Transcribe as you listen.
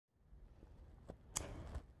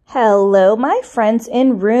Hello, my friends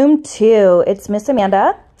in room 2. It's Miss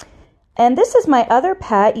Amanda. And this is my other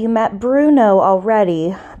pet. You met Bruno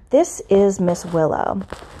already. This is Miss Willow.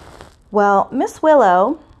 Well, Miss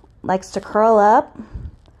Willow likes to curl up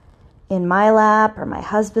in my lap or my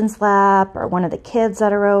husband's lap or one of the kids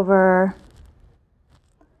that are over.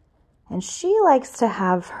 And she likes to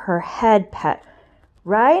have her head pet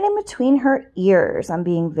right in between her ears. I'm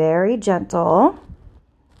being very gentle.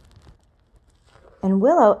 And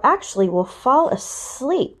Willow actually will fall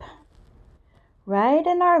asleep right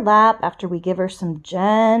in our lap after we give her some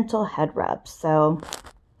gentle head rubs. So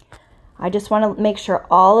I just want to make sure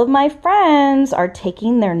all of my friends are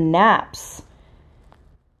taking their naps.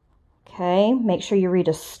 Okay, make sure you read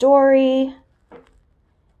a story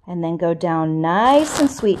and then go down nice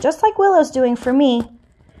and sweet, just like Willow's doing for me,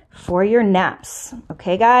 for your naps.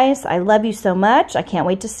 Okay, guys, I love you so much. I can't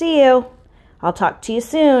wait to see you. I'll talk to you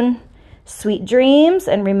soon. Sweet dreams,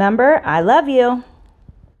 and remember, I love you.